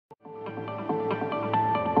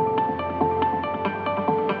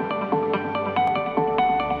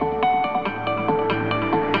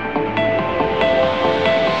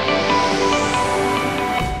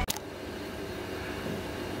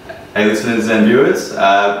listeners and viewers.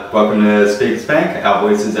 Welcome to Speakers Bank, our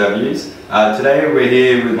voices, our views. Today we're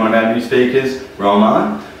here with one of our new speakers,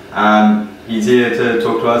 Rohan Mullin. He's here to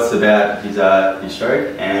talk to us about his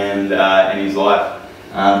stroke and his life.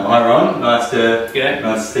 Hi Ron, nice to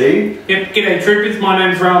see you. Yep, g'day troopers, my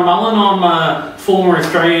name's Rohan Mullin. I'm a former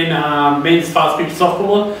Australian men's fast pitch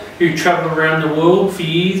softballer who travelled around the world for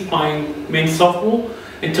years playing men's softball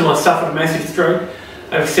until I suffered a massive stroke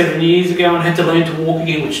over 7 years ago and had to learn to walk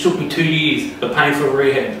again, which took me 2 years of painful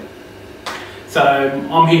rehab. So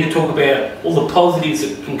I'm here to talk about all the positives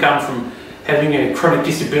that can come from having a chronic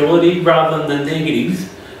disability rather than the negatives,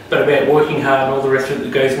 but about working hard and all the rest of it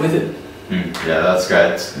that goes with it. Yeah, that's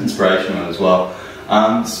great. It's inspirational as well.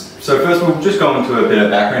 So first we'll just go into a bit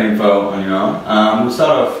of background info on your own. We'll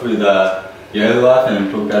start off with your early life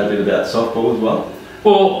and talk about a bit about softball as well.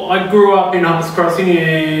 Well, I grew up in Hummus Crossing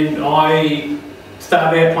and I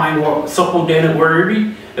started out playing softball down at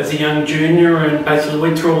Werribee as a young junior and basically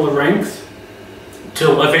went through all the ranks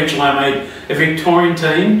till eventually I made a Victorian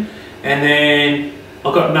team, and then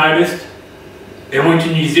I got noticed and went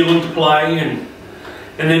to New Zealand to play, and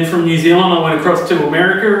then from New Zealand I went across to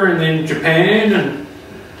America and then Japan, and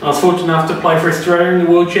I was fortunate enough to play for Australia in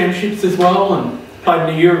the World Championships as well and played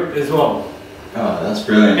in Europe as well. Oh, that's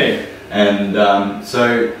brilliant. Yeah. And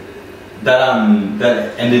so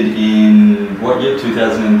that ended in what year?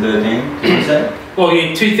 2013, did you say? Well,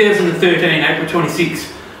 yeah, 2013, April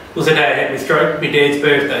 26th was the day I had my stroke, my dad's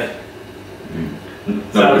birthday.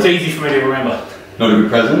 So it's easy for me to remember. Not a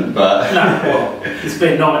good present, but... No, well, it's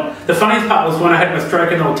been not. The funniest part was when I had my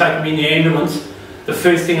stroke and they were taking me in the ambulance, the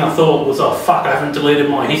first thing I thought was, oh fuck, I haven't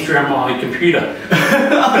deleted my history on my computer.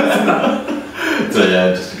 So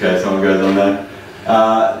yeah, just in case someone goes on there.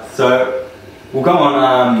 So we'll go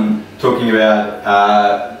on talking about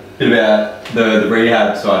a bit about the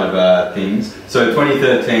rehab side of things. So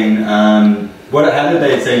 2013, how did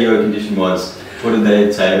they say your condition was? What did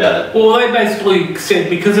they say about it? Well, they basically said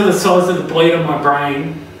because of the size of the bleed on my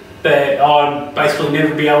brain that I'd basically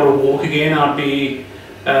never be able to walk again. I'd be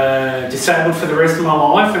disabled for the rest of my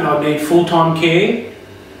life and I'd need full-time care.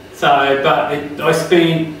 So, I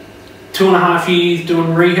spent 2.5 years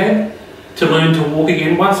doing rehab to learn to walk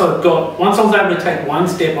again. Once I was able to take one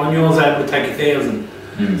step, I knew I was able to take 1,000.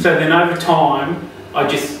 So then over time, I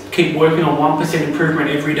just keep working on 1% improvement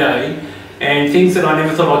every day. And things that I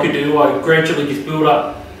never thought I could do, I gradually just build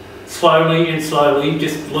up slowly and slowly,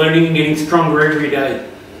 just learning and getting stronger every day.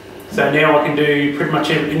 So now I can do pretty much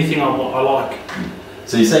anything I like.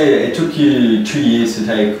 So you say it took you 2 years to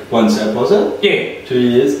take one step, was it? Yeah. 2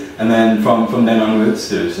 years, and then from then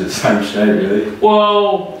onwards, it was the same straight, really?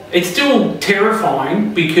 Well, it's still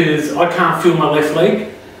terrifying because I can't feel my left leg.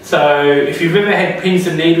 So if you've ever had pins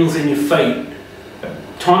and needles in your feet,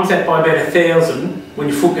 times that by about 1,000, when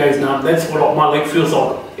your foot goes numb, that's what my leg feels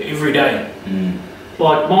like every day.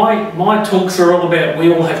 Like my talks are all about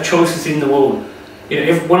we all have choices in the world. You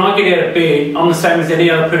know, when I get out of bed, I'm the same as any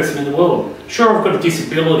other person in the world. Sure, I've got a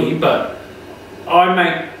disability, but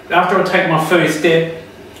after I take my first step,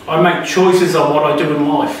 I make choices on what I do in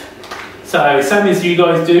life. So same as you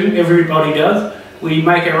guys do, everybody does, we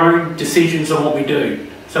make our own decisions on what we do.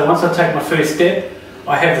 So once I take my first step,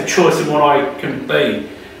 I have the choice in what I can be.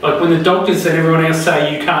 Like when the doctors and everyone else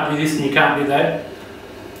say you can't do this and you can't do that,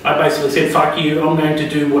 I basically said, fuck you, I'm going to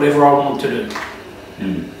do whatever I want to do.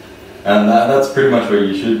 And that's pretty much what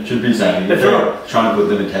you should be saying. That's right. Trying to put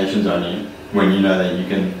limitations on you when you know that you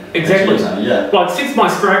can... Exactly. Yeah. Like since my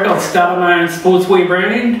stroke, I've started my own sportswear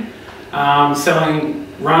brand, selling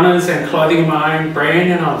runners and clothing in my own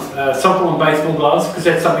brand, and I've softball and baseball gloves because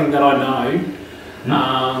that's something that I know.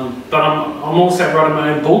 But I'm also writing my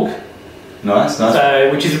own book. Nice. So,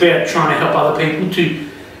 which is about trying to help other people to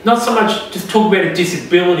not so much just talk about a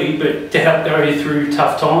disability, but to help go you through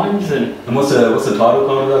tough times. And what's the title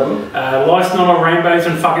called of that book? Life's not all rainbows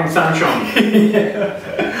and fucking sunshine.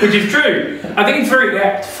 Which is true. I think it's very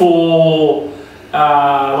apt for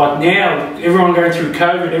like now, everyone going through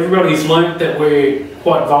COVID, everybody's learnt that we're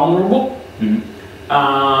quite vulnerable.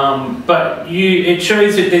 But it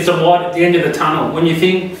shows that there's a light at the end of the tunnel. When you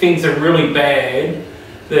think things are really bad,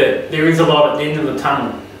 that there is a light at the end of the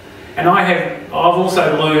tunnel. And I've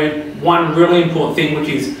also learned one really important thing, which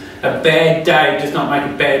is a bad day does not make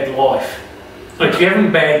a bad life. Like if you're having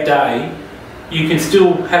a bad day, you can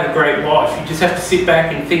still have a great life. You just have to sit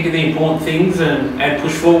back and think of the important things and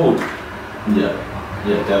push forward. Yeah,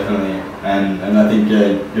 definitely. And I think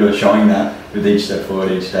you're showing that with each step forward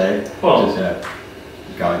each day. Well, just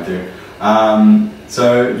going through.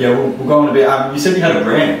 So yeah, we'll go on a bit. You said you had a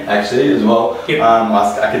brand actually as well. Yep.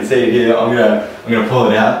 I can see it here. I'm gonna pull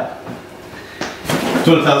it out.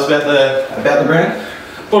 Do you want to tell us about the brand?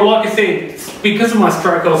 Well, like I said, because of my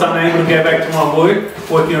stroke, I was unable to go back to my work,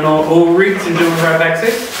 working on oil rigs and doing rope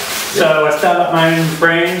access. So I started up my own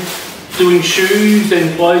brand, doing shoes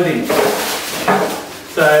and clothing.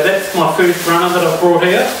 So that's my first runner that I brought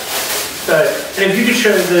out. So, and if you could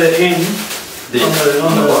show the end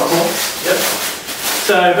on the box. Yep.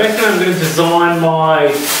 So basically I'm going to design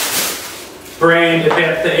my brand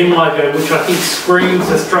about the M logo, which I think screams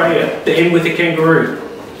Australia, the M with the kangaroo.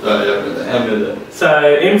 Oh yeah, with the M with it. So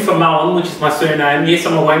M for Mullin, which is my surname. Yes,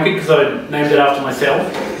 I'm a wanker because I named it after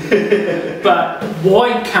myself. But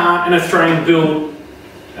why can't an Australian build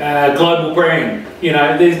a global brand? You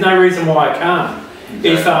know, there's no reason why I can't.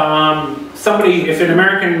 Exactly. If an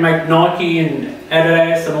American make Nike and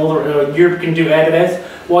Adidas and all the Europe can do Adidas,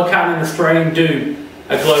 why can't an Australian do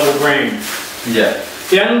a global brand? Yeah.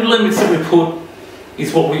 The only limits that we put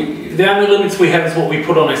is the only limits we have is what we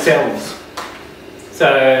put on ourselves.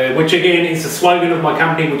 So, which again is the slogan of my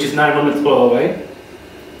company, which is no limits, by the way.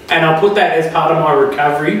 And I'll put that as part of my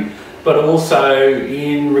recovery, but also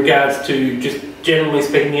in regards to just generally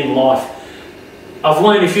speaking in life. I've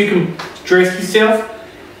learned if you can dress yourself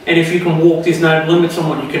and if you can walk, there's no limits on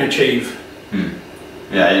what you can achieve.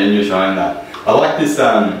 Yeah, and you're showing that. I like this,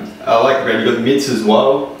 I like the brand. You've got the mitts as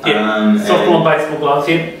well. Yeah, softball and baseball gloves,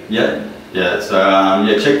 yeah. Yeah, yeah, so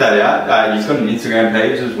yeah, check that out. He's got an Instagram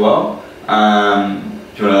page as well.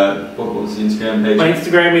 Do you want to, what was the Instagram page? My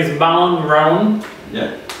Instagram is Mullin Rohan.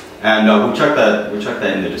 Yeah, and we'll chuck that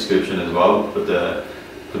in the description as well. Put the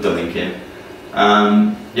link in.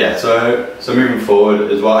 Yeah, so moving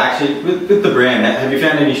forward as well. Actually, with the brand, have you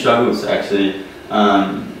found any struggles actually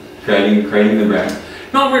creating the brand?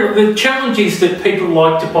 Not really. The challenge is that people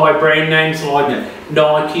like to buy brand names like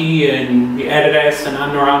Nike and Adidas and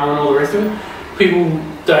Under Armour and all the rest of it. People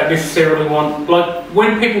don't necessarily want, like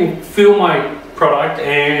when people feel my product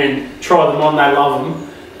and try them on, they love them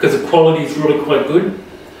because the quality is really quite good.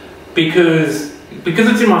 Because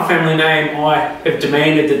it's in my family name, I have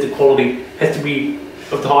demanded that the quality has to be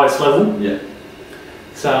of the highest level. Yeah.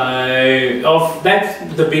 So that's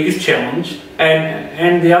the biggest challenge,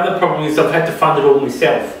 and the other problem is I've had to fund it all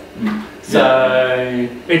myself. So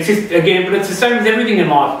it's just again, but it's the same as everything in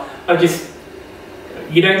life.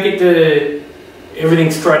 You don't get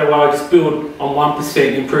everything straight away. I just build on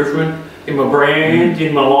 1% improvement in my brand,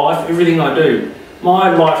 in my life, everything I do.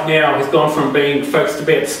 My life now has gone from being focused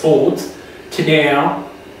about sports to now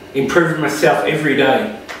improving myself every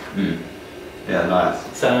day. Yeah, nice.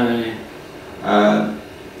 So.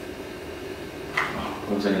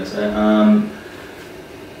 What was I going to say?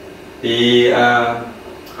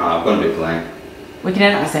 I've gone a bit blank. We can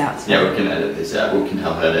edit this out. So. Yeah, we can edit this out. We can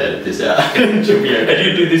tell her to edit this out. She'll be okay. And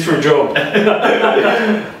you do this for a job.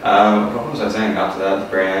 What was I saying after that? The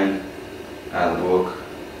brand, the book.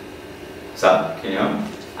 So, can you help me?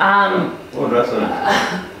 What did I say?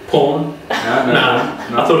 Porn. No. I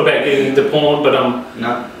thought about getting into porn, but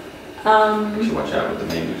No. You should watch out with the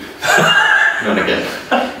meme. Not again.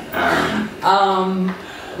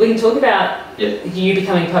 We can talk about you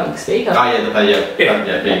becoming a public speaker. Oh yeah,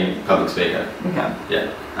 being a public speaker. Okay.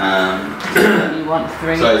 Yeah. You want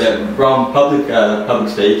 3? So yeah, from public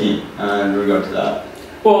speaking, and we'll go to that.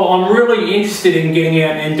 well, I'm really interested in getting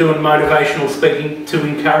out and doing motivational speaking to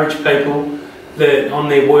encourage people that on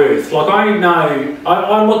their worth. Like I know,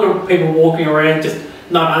 I look at people walking around just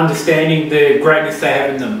not understanding the greatness they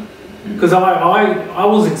have in them. Because I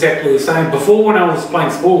was exactly the same. Before, when I was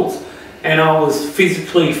playing sports and I was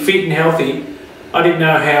physically fit and healthy, I didn't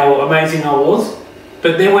know how amazing I was.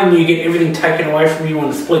 But then when you get everything taken away from you in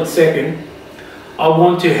a split second, I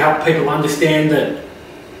want to help people understand that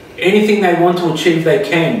anything they want to achieve, they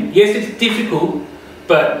can. Yes, it's difficult,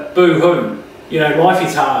 but boo-hoo. You know, life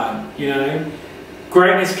is hard, you know.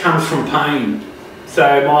 Greatness comes from pain.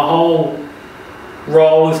 So my whole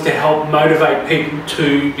role is to help motivate people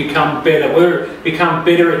to become better, whether become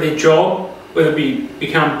better at their job, whether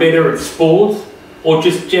become better at sports, or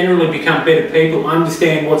just generally become better people,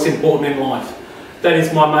 understand what's important in life. That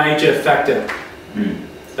is my major factor.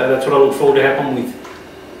 So that's what I look forward to happen with.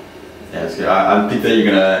 Yeah, that's good. I think that you're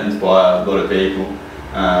going to inspire a lot of people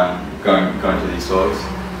going to these talks.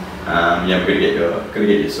 Yeah, we're going to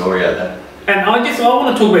get your story out there. And I want to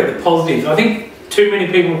talk about the positives. I think too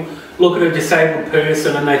many people look at a disabled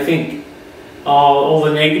person and they think, oh, all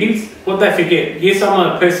the negatives. What they forget, yes,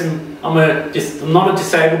 I'm a person. I'm not a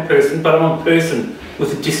disabled person, but I'm a person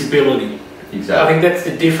with a disability. Exactly. I think that's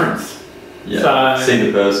the difference. Yeah. So, see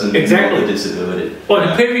the person, exactly. Not the disability. Well,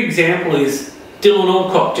 the perfect example is Dylan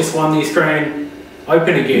Alcott just won the Australian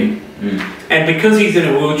Open again, and because he's in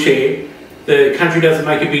a wheelchair, the country doesn't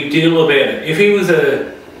make a big deal about it. If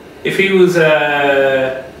he was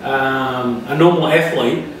a normal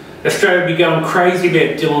athlete, Australia would be going crazy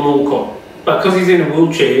about Dylan Alcott. But because he's in a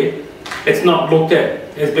wheelchair, it's not looked at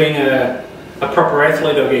as being a proper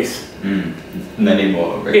athlete, I guess. And they need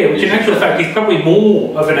more. Yeah, which in actual fact, he's probably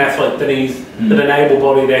more of an athlete than than an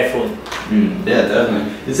able-bodied athlete. Yeah,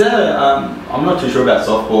 definitely. Is there? I'm not too sure about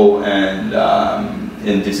softball and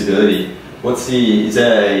disability. Is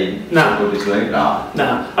there a softball disability? No.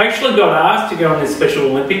 I actually got asked to go on the Special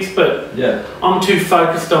Olympics, but yeah, I'm too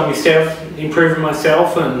focused on myself, improving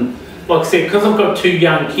myself, and like I said, because I've got 2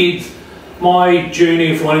 young kids, my journey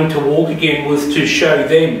of learning to walk again was to show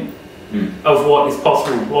them of what is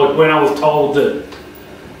possible. Like when I was told that,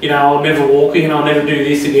 I'll never walk again, I'll never do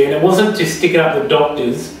this again, it wasn't to stick it up the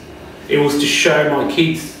doctors, it was to show my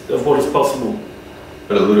kids of what is possible.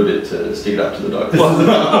 But a little bit to stick it up to the doctors.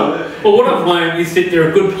 Well, what I've learned is that there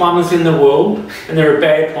are good plumbers in the world and there are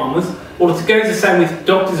bad plumbers. Well, it goes the same with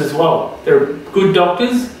doctors as well. There are good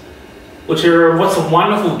doctors, which are lots of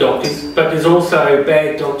wonderful doctors, but there's also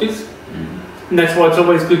bad doctors. And that's why it's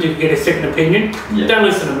always good to get a second opinion. Yeah. Don't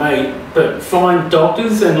listen to me, but find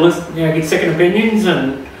doctors and get second opinions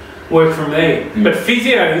and work from there. But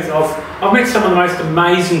physios, I've met some of the most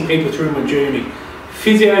amazing people through my journey.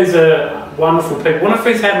 Physios are wonderful people. When I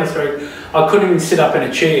first had my stroke, I couldn't even sit up in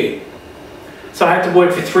a chair. So I had to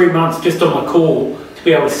work for 3 months just on my core to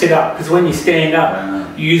be able to sit up. Because when you stand up,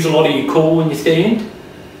 you use a lot of your core when you stand.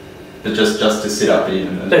 But just to sit up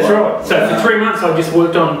even. That's right. So for 3 months, I just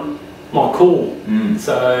worked on my core.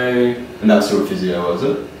 So. And that's your physio, was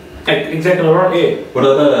it? Exactly right. Yeah. What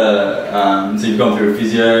other? So you've gone through a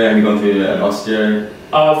physio, and you've gone through an osteo.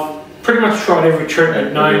 I've pretty much tried every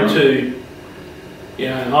treatment known to.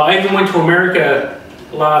 I even went to America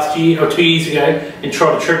last year or 2 years ago and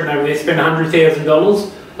tried a treatment over there. Spent $100,000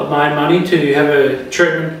 of my own money to have a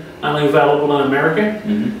treatment only available in America,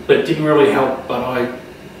 but it didn't really help. But I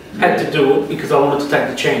had to do it because I wanted to take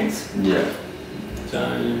the chance. Yeah. So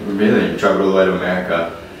really travelled all the way to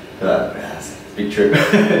America. That's a big trip.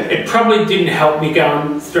 It probably didn't help me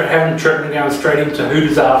having treatment going straight into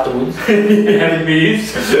Hooters afterwards and having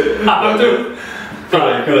beers.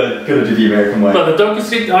 Gotta do the American way. But the doctor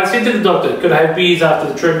said, I said to the doctor, could I have beers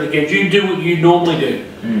after the treatment again? You do what you normally do.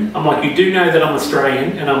 I'm like, you do know that I'm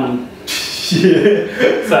Australian and I'm. So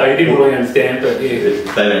he didn't really understand, but yeah.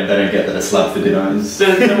 They don't get that a slab for dinner.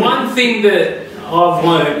 The one thing that I've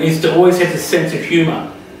learned is to always have a sense of humour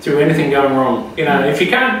through anything going wrong. If you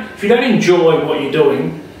don't enjoy what you're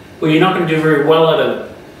doing, well, you're not going to do very well at it.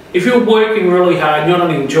 If you're working really hard and you're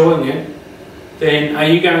not enjoying it, then are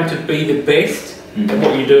you going to be the best at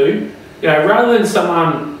what you do? Rather than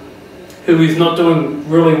someone who is not doing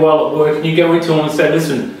really well at work and you go into them and say,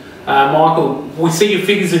 listen, Michael, we see your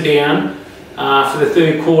figures are down for the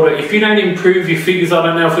 3rd quarter. If you don't improve your figures, I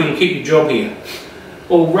don't know if we can keep your job here.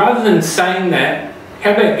 Well, rather than saying that,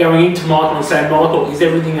 how about going into Michael and saying, Michael, is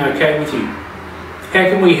everything okay with you? How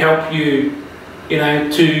can we help you,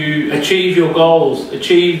 to achieve your goals,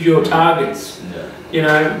 achieve your targets?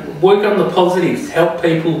 Work on the positives, help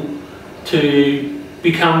people to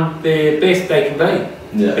become the best they can be,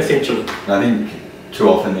 essentially. I think too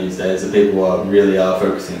often these days the people really are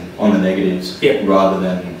focusing on the negatives rather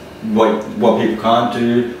than what people can't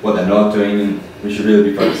do, what they're not doing, and we should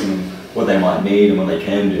really be focusing on what they might need and what they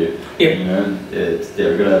can do. We've got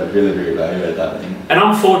to really reevaluate that thing. And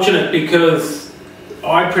I'm fortunate because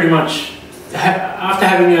I pretty much, after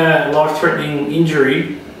having a life-threatening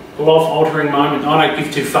injury, a life-altering moment, I don't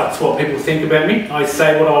give two fucks what people think about me. I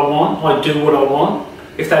say what I want, I do what I want.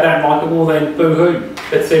 If they don't like it, well then boo-hoo.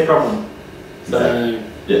 That's their problem. So,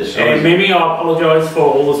 and Mimi, I apologise for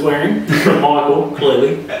all the swearing from Michael,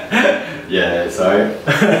 clearly. Yeah, sorry.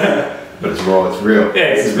 But it's raw, it's real.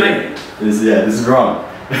 Yeah, it's me. This is wrong.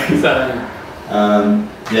 So,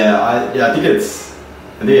 I think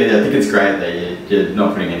it's great that you're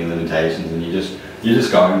not putting any limitations and you're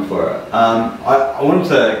just going for it. I wanted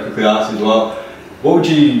to quickly ask as well, what would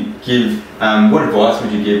you give? What advice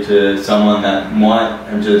would you give to someone that might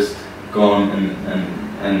have just gone and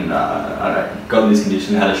I don't know, got this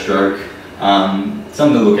condition, had a stroke?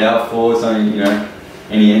 Something to look out for. Something,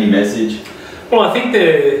 any message? Well, I think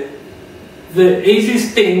the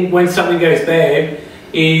easiest thing when something goes bad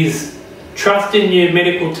is trust in your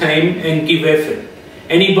medical team and give effort.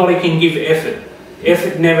 Anybody can give effort.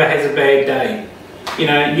 Effort never has a bad day.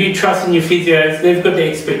 You trust in your physios, they've got the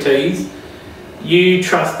expertise. You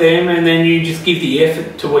trust them and then you just give the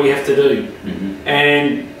effort to what you have to do.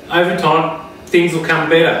 And over time, things will come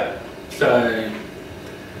better. So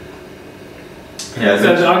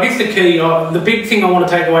I guess the key, the big thing I want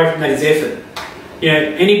to take away from that is effort. You know,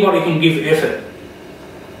 anybody can give effort.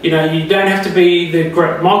 You know, you don't have to be the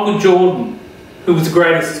great Michael Jordan, who was the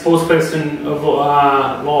greatest sports person of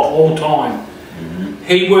all time.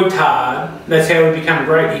 He worked hard. That's how he became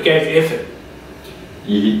great. He gave effort.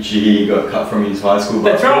 He got cut from his high school.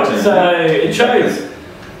 That's right. So it shows.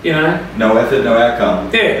 You know. No effort, no outcome.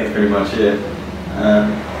 Yeah. That's pretty much it.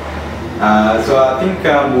 So I think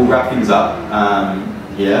we'll wrap things up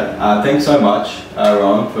here. Thanks so much,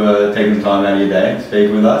 Ron, for taking the time out of your day to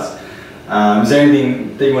speak with us. Is there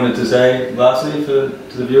anything that you wanted to say lastly to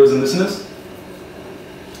the viewers and listeners?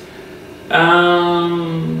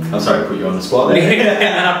 I'm sorry to put you on the spot there.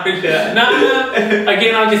 Yeah, I appreciate it. No.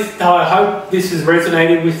 Again, I hope this has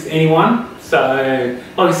resonated with anyone. So,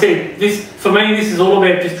 like I said, for me, this is all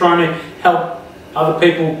about just trying to help other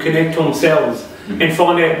people connect to themselves and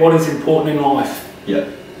find out what is important in life. Yeah.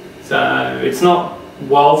 So it's not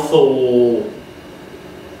wealth or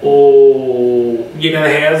you know,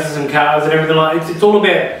 houses and cars and everything like that. It's all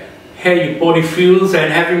about how your body feels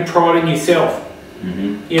and having pride in yourself.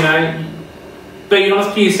 You know, be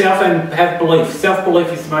honest to yourself and have belief.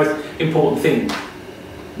 Self-belief is the most important thing.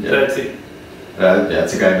 Yeah. So that's it.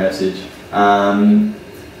 That's a great message.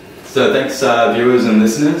 So thanks viewers and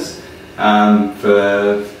listeners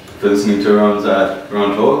for listening to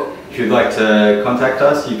Ron Talk. If you'd like to contact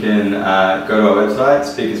us, you can go to our website,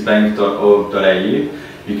 speakersbank.org.au.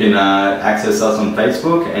 You can access us on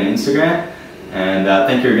Facebook and Instagram. And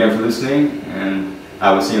thank you again for listening, and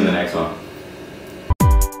I will see you in the next one.